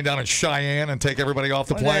the plane down in Cheyenne and take everybody off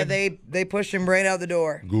the plane? They pushed him right out the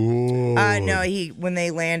door. Good. No, when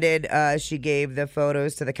they landed, she gave the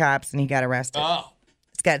photos to the cops and he got arrested. Oh.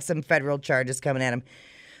 It's got some federal charges coming at him.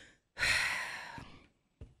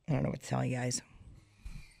 I don't know what to tell you guys.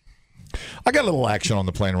 I got a little action on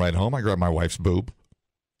the plane ride home. I grabbed my wife's boob.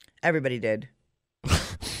 Everybody did.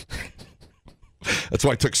 That's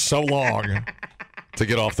why it took so long to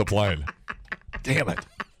get off the plane. Damn it.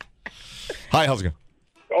 Hi, how's it going?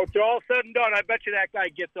 Oh, it's all said and done. I bet you that guy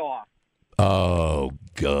gets off. Oh,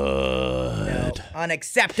 good. No,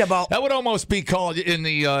 unacceptable. That would almost be called, in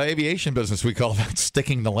the aviation business, we call that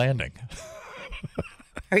sticking the landing.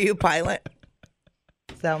 Are you a pilot?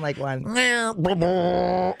 Sound like one. I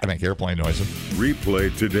make airplane noises.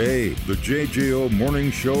 Replay today the JJO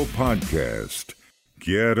Morning Show podcast.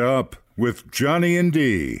 Get up with Johnny and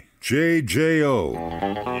D. JJO.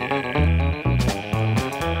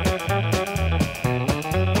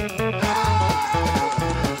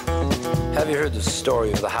 Have you heard the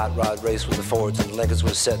story of the hot rod race with the Fords and Lincolns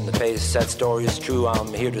was setting the pace? That story is true,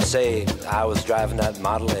 I'm here to say I was driving that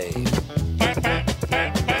Model A.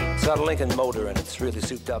 It's got a Lincoln motor and it's really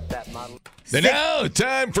souped up, that model. And now,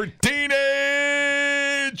 time for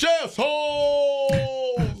Teenage Assholes!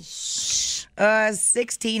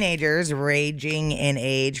 6 teenagers ranging in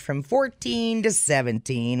age from 14 to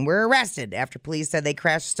 17 were arrested after police said they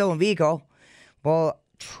crashed a stolen vehicle while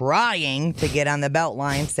trying to get on the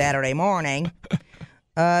Beltline Saturday morning.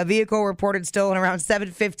 Vehicle reported stolen around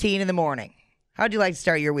 7:15 in the morning. How'd you like to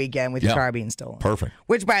start your weekend with your car being stolen? Perfect.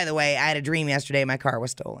 Which, by the way, I had a dream yesterday my car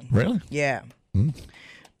was stolen. Really? Yeah.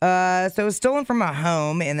 So it was stolen from a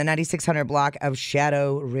home in the 9600 block of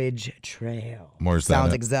Shadow Ridge Trail. Where's that?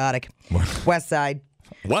 Sounds exotic. West Side.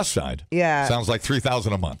 West Side? Yeah. Sounds like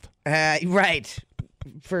 $3,000 a month. Right.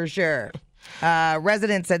 For sure.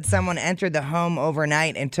 Residents said someone entered the home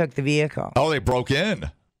overnight and took the vehicle. Oh, they broke in.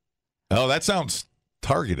 Oh, that sounds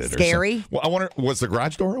targeted. Scary. Well, I wonder, was the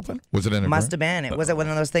garage door open? Was it in a Must have been. It was one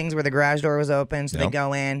of those things where the garage door was open, so they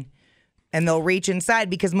go in and they'll reach inside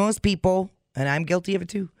because most people, and I'm guilty of it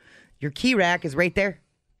too, your key rack is right there.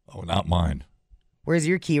 Oh, not mine. Where's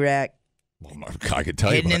your key rack? Well, I could tell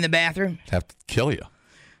you. Hidden in the bathroom? I'd have to kill you.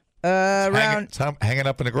 It's hanging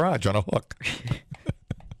up in the garage on a hook.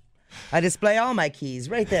 I display all my keys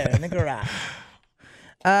right there in the garage.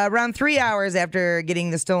 Around 3 hours after getting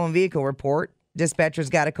the stolen vehicle report, dispatchers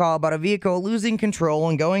got a call about a vehicle losing control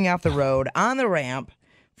and going off the road on the ramp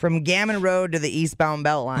from Gammon Road to the eastbound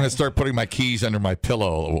belt line. I'm going to start putting my keys under my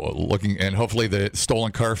pillow, looking, and hopefully the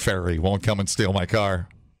stolen car ferry won't come and steal my car.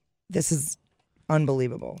 This is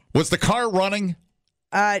unbelievable. Was the car running?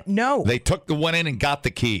 No. They took the one in and got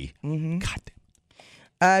the key. Mm-hmm. God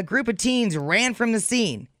damn. A group of teens ran from the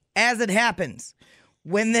scene. As it happens,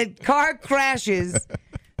 when the car crashes,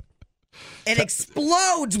 it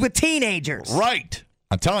explodes with teenagers. Right.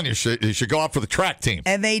 I'm telling you, you should go out for the track team.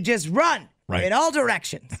 And they just run right in all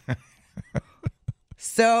directions.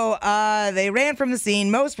 So they ran from the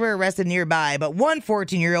scene. Most were arrested nearby, but one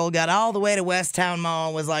 14-year-old got all the way to West Town Mall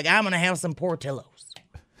and was like, I'm going to have some Portillos.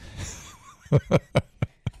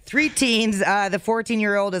 3 teens, the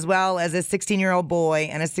 14-year-old as well as a 16-year-old boy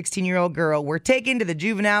and a 16-year-old girl, were taken to the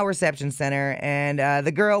juvenile reception center, and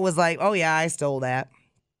the girl was like, oh, yeah, I stole that.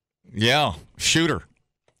 Yeah, shooter.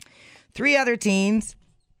 3 other teens,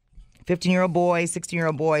 15-year-old boy,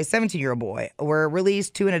 16-year-old boy, 17-year-old boy, were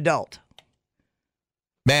released to an adult.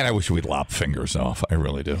 Man, I wish we'd lop fingers off. I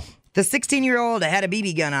really do. The 16-year-old had a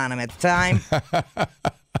BB gun on him at the time.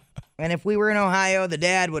 And if we were in Ohio, the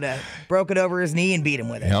dad would have broke it over his knee and beat him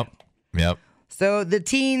with it. Yep. So the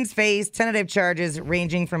teens faced tentative charges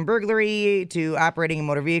ranging from burglary to operating a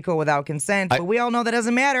motor vehicle without consent. But we all know that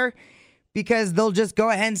doesn't matter because they'll just go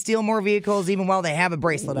ahead and steal more vehicles even while they have a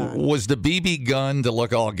bracelet on. Was the BB gun to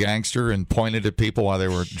look all gangster and pointed at people while they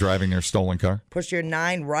were driving their stolen car? Push your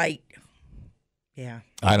 9 right. Yeah.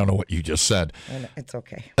 I don't know what you just said. It's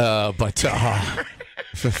okay. But I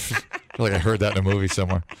feel like I heard that in a movie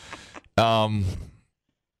somewhere. Oh,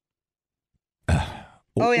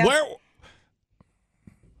 yeah.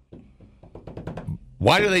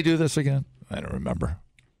 Why do they do this again? I don't remember.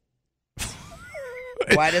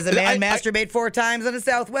 Why does a man masturbate 4 times on a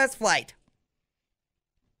Southwest flight?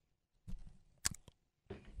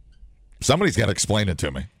 Somebody's got to explain it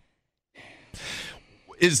to me.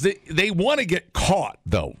 They want to get caught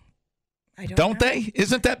though, don't they?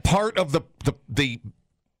 Isn't that part of the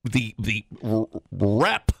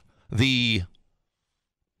rep, the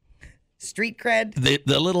street cred?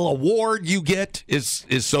 The little award you get is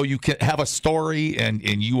so you can have a story and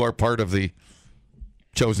you are part of the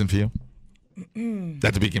chosen few.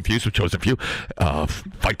 Not to be confused with chosen few.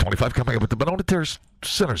 Fight 25 coming up with the Monona Terrace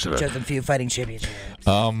Centers event. Chosen few fighting championships.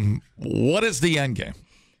 What is the end game?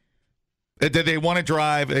 Did they want to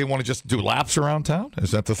drive? They want to just do laps around town? Is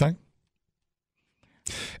that the thing?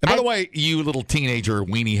 And by the way, you little teenager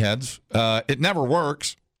weenie heads, it never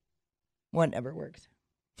works. What never works?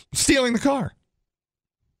 Stealing the car.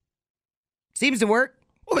 Seems to work.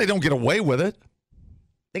 Well, they don't get away with it.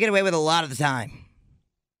 They get away with it a lot of the time.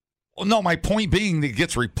 Well, no, my point being that it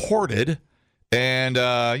gets reported and,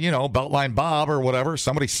 Beltline Bob or whatever,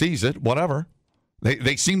 somebody sees it, whatever.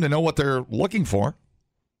 They seem to know what they're looking for.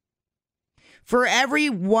 For every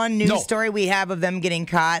one news story we have of them getting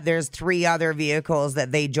caught, there's 3 other vehicles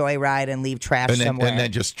that they joyride and leave trash somewhere. And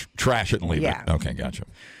then just trash it and leave it. Okay, gotcha.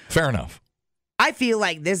 Fair enough. I feel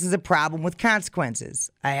like this is a problem with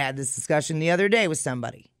consequences. I had this discussion the other day with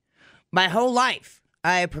somebody. My whole life,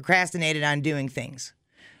 I procrastinated on doing things.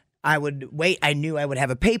 I would wait. I knew I would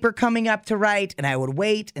have a paper coming up to write, and I would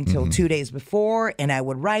wait until 2 days before, and I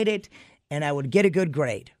would write it, and I would get a good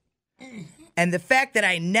grade. And the fact that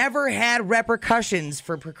I never had repercussions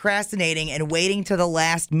for procrastinating and waiting to the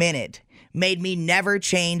last minute made me never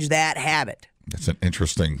change that habit. That's an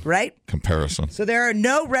interesting comparison. So there are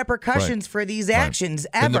no repercussions for these actions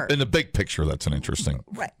ever. In the big picture, that's an interesting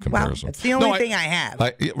comparison. Well, it's the only thing I have.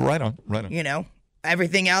 Right on. You know,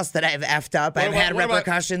 everything else that I've effed up, I've had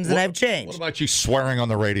repercussions and I've changed. What about you swearing on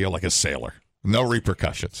the radio like a sailor? No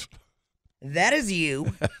repercussions. That is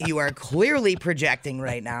you. You are clearly projecting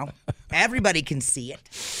right now. Everybody can see it.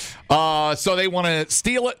 So they want to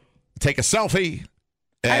steal it, take a selfie.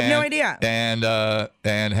 I have no idea. And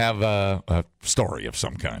have a story of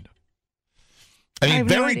some kind. I mean,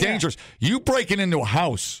 very dangerous. You breaking into a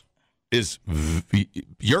house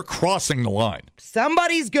you're crossing the line.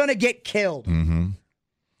 Somebody's going to get killed. Mm-hmm.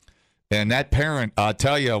 And that parent, I'll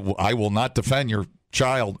tell you, I will not defend your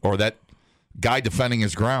child or that guy defending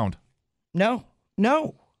his ground. No.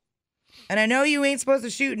 And I know you ain't supposed to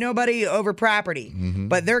shoot nobody over property,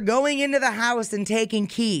 but they're going into the house and taking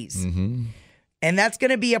keys. Mm-hmm. And that's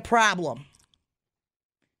going to be a problem.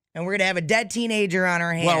 And we're going to have a dead teenager on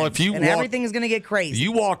our hands. Well, if you everything is going to get crazy.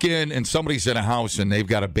 You walk in and somebody's in a house and they've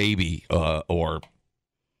got a baby or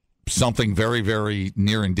something very, very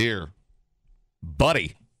near and dear.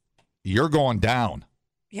 Buddy, you're going down.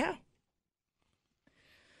 Yeah.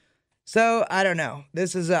 So, I don't know.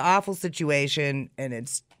 This is an awful situation, and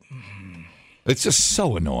it's It's just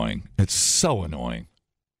so annoying. It's so annoying.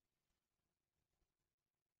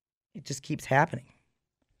 It just keeps happening.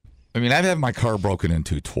 I mean, I've had my car broken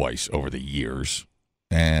into twice over the years,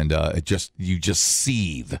 and you just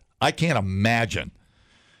seethe. I can't imagine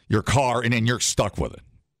your car, and then you're stuck with it.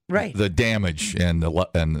 Right. The damage and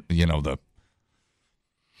the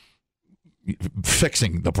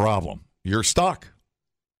fixing the problem. You're stuck.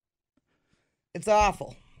 It's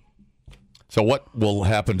awful. So what will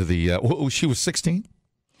happen to the? She was 16.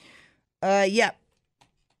 Yeah.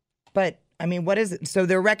 But I mean, what is it? So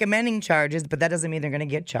they're recommending charges, but that doesn't mean they're going to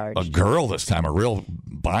get charged. A girl this time, a real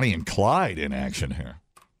Bonnie and Clyde in action here.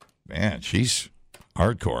 Man, she's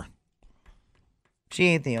hardcore. She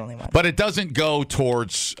ain't the only one. But it doesn't go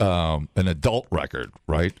towards an adult record,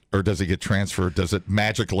 right? Or does it get transferred? Does it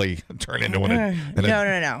magically turn into an?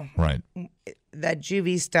 No. Right. That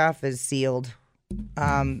juvie stuff is sealed,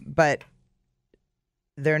 but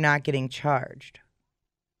they're not getting charged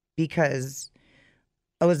because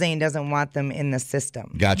Ozane doesn't want them in the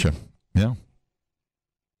system. Gotcha. Yeah.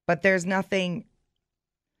 But there's nothing.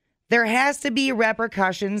 There has to be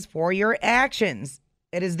repercussions for your actions.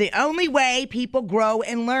 It is the only way people grow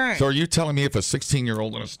and learn. So are you telling me if a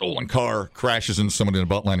 16-year-old in a stolen car crashes into somebody in a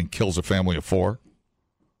Beltline and kills a family of 4?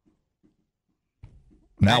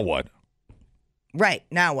 Now what? Right.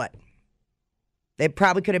 Now what? It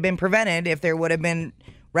probably could have been prevented if there would have been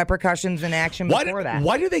repercussions in action before that.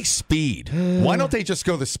 Why do they speed? Why don't they just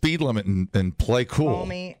go the speed limit and play cool?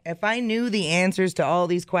 Homie, if I knew the answers to all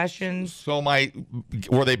these questions. So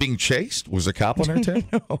were they being chased? Was a cop on there too?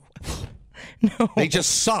 No. They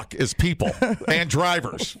just suck as people and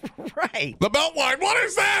drivers. Right. The Beltline, what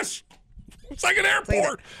is this? It's like an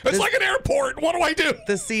airport. It's like an airport. What do I do?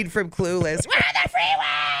 The scene from Clueless. We're on the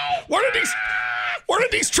freeway. Where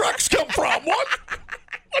did these trucks come from?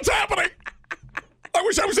 What's happening? I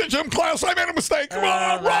wish I was in gym class. I made a mistake. Come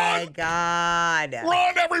on, run. Oh, my God.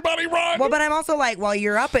 Run, everybody, run. Well, but I'm also like, well,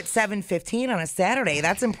 you're up at 7:15 on a Saturday.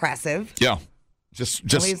 That's impressive. Yeah. Just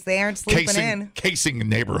at least they aren't sleeping casing the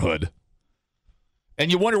neighborhood. And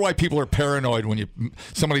you wonder why people are paranoid when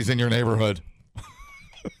somebody's in your neighborhood.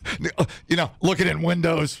 Looking in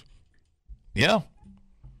windows. Yeah.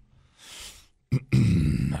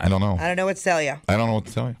 I don't know. I don't know what to tell you. I don't know what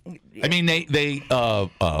to tell you. I mean,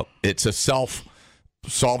 it's a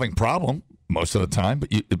self-solving problem most of the time, but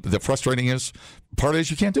the frustrating part is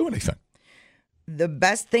you can't do anything. The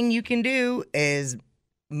best thing you can do is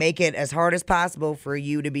make it as hard as possible for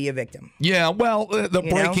you to be a victim. Yeah, well, the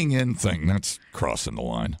breaking in thing, that's crossing the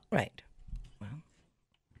line. Right.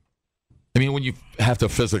 I mean, when you have to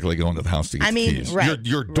physically go into the house to get the keys, right,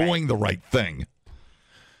 you're doing the right thing.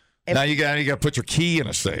 Now you got to put your key in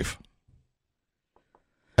a safe.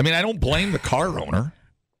 I mean, I don't blame the car owner.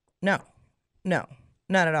 No, not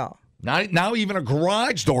at all. Now even a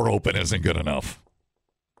garage door open isn't good enough.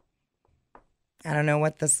 I don't know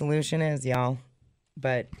what the solution is, y'all.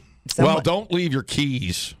 But well, don't leave your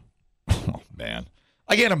keys. Oh, man.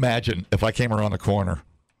 I can't imagine if I came around the corner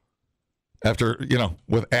after,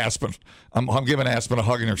 with Aspen. I'm giving Aspen a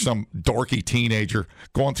hug and there's some dorky teenager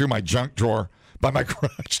going through my junk drawer by my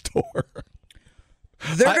garage door.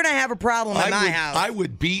 They're going to have a problem in my house. I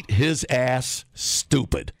would beat his ass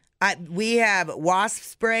stupid. We have wasp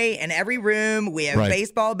spray in every room. We have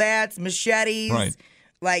baseball bats, machetes. Right.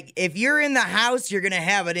 Like, if you're in the house, you're going to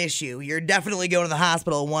have an issue. You're definitely going to the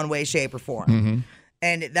hospital in one way, shape, or form. Mm-hmm.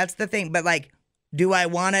 And that's the thing. But, like, do I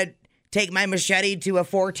want to take my machete to a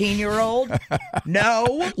 14-year-old?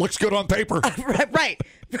 No. Looks good on paper. Right.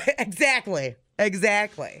 Exactly.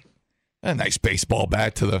 A nice baseball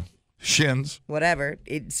bat to the shins. Whatever.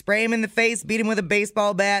 Spray him in the face, beat him with a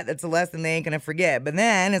baseball bat. That's a lesson they ain't going to forget. But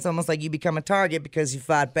then it's almost like you become a target because you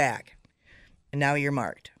fought back. And now you're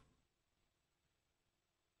marked.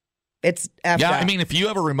 It's effed up. I mean, if you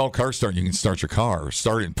have a remote car start, you can start your car.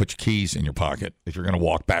 Start it and put your keys in your pocket if you're going to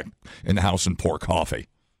walk back in the house and pour coffee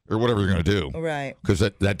or whatever you're going to do. Right. Because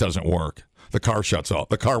that doesn't work. The car shuts off.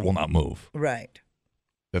 The car will not move. Right.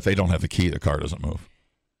 If they don't have the key, the car doesn't move.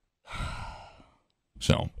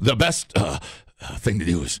 So the best thing to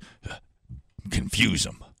do is confuse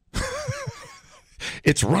them.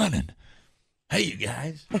 It's running. Hey, you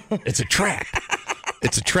guys. It's a trap.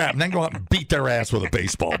 It's a trap. And then go out and beat their ass with a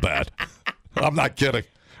baseball bat. I'm not kidding.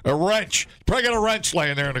 A wrench. Probably got a wrench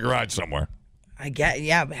laying there in the garage somewhere.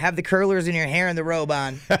 Have the curlers in your hair and the robe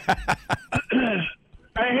on. I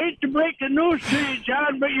hate to break the news to you,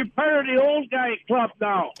 John, but you're part of the old guy club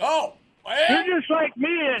now. Oh, man. You're just like me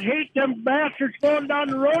and hate them bastards going down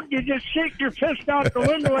the road. You just shake your fist out the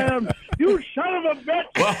window at them. You son of a bitch.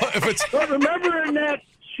 Well, if it's... But remember in that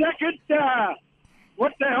second...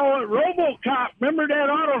 what the hell, RoboCop. Remember that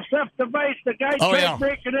auto theft device? The guy tried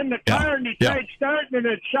breaking in the car and he tried starting and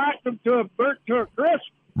it shocked him burnt to a crisp.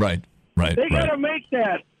 Right. They got to make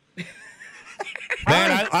that.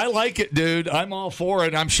 Man, I like it, dude. I'm all for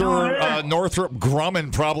it. I'm sure Northrop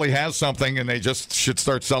Grumman probably has something, and they just should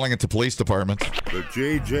start selling it to police departments. The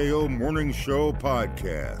JJO Morning Show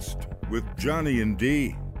podcast with Johnny and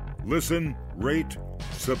D. Listen, rate,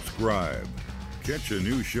 subscribe. Catch a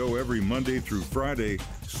new show every Monday through Friday,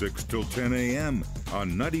 6 till 10 a.m.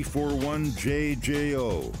 on 94.1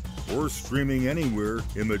 JJO or streaming anywhere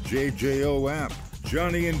in the JJO app.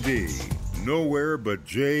 Johnny and D. Nowhere but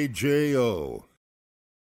JJO.